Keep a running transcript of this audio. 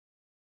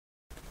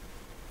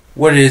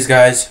What it is,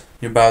 guys?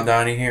 Your pal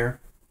Donnie here.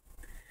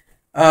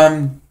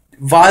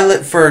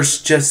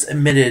 Violette1st just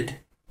admitted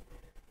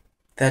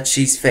that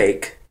she's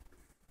fake.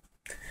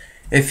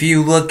 If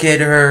you look at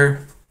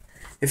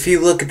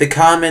the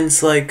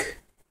comments like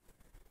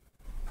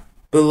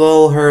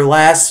below her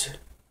last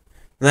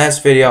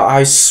video,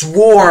 I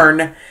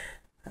sworn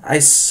I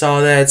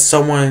saw that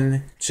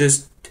someone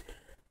just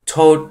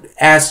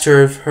asked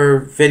her if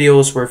her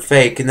videos were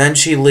fake, and then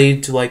she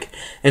leaned to like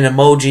an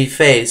emoji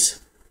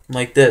face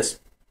like this.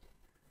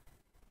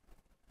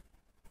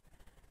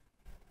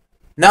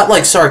 Not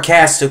like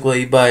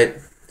sarcastically, but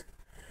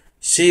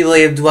she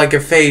laid like a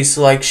face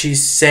like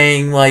she's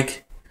saying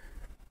like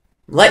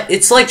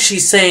it's like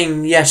she's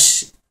saying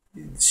yes,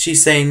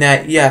 she's saying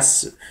that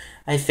yes,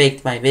 I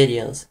faked my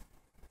videos.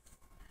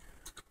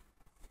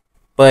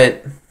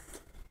 But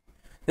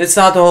it's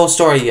not the whole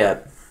story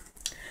yet.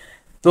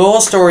 The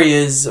whole story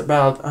is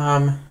about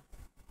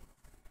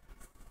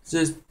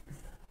just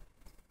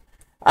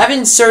I've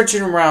been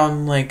searching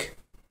around like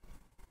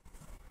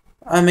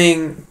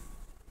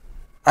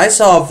I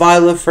saw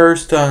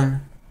Violette1st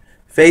on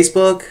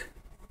Facebook,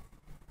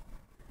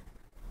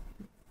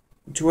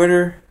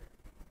 Twitter,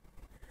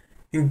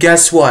 and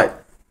guess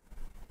what?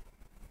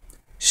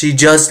 She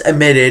just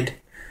admitted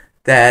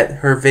that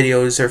her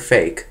videos are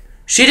fake.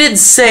 She didn't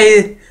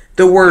say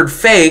the word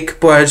fake,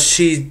 but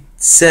she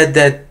said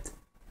that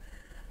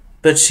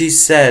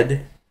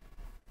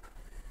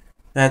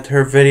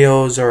her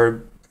videos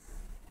are.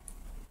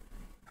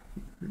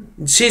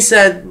 She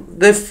said,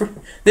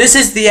 this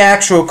is the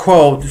actual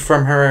quote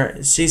from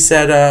her. She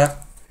said,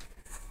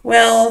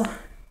 well,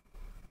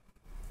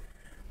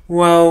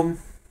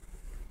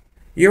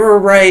 you were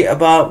right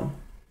about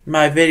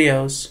my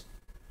videos.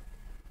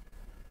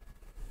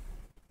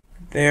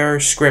 They're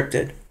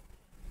scripted.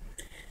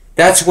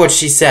 That's what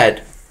she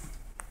said.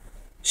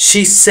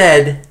 She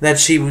said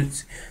that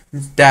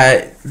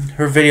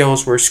her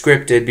videos were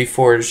scripted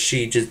before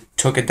she just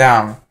took it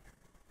down.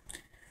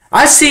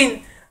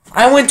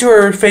 I went to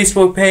her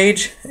Facebook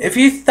page. If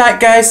you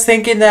guys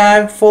thinking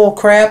that I'm full of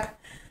crap,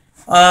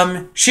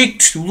 she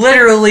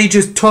literally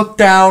just took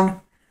down.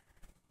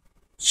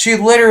 She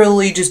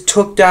literally just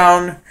took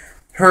down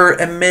her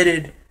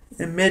admitting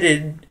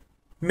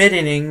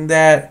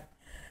that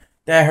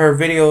her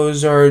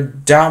videos are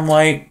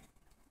downright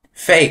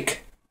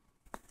fake.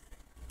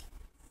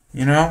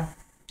 You know,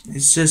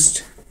 it's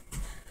just,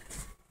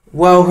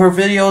 well, her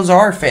videos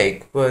are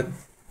fake, but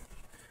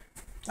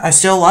I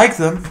still like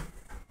them.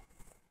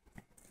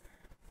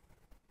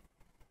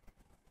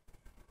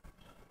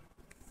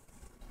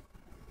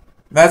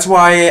 That's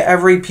why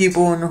every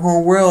people in the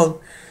whole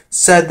world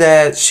said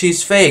that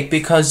she's fake,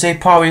 because they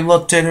probably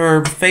looked at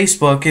her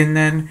Facebook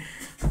and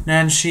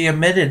then she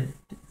admitted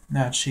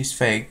that she's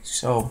fake.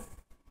 So,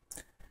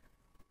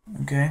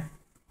 okay.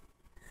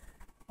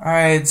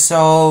 Alright,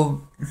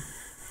 so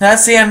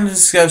that's the end of the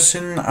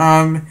discussion.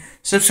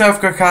 Subscribe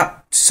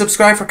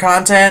for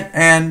content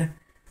and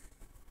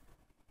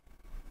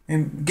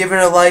give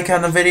it a like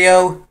on the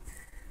video.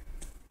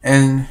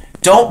 And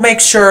don't make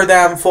sure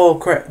that I'm full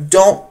of crap.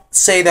 Don't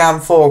say that I'm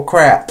full of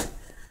crap,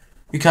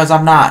 because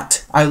I'm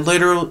not. I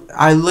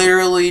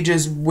literally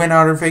just went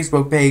on her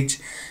Facebook page,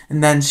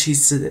 and then she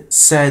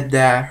said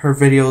that her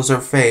videos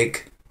are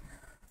fake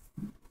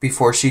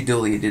before she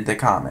deleted the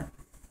comment.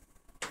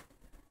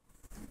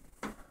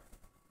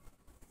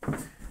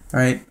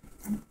 Alright,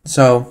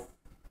 so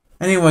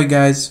anyway,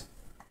 guys,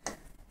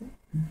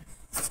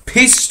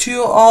 peace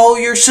to all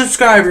your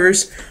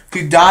subscribers,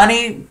 to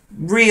Donnie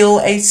Real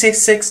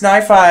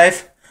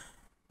 86695,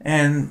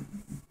 and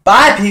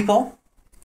bye, people.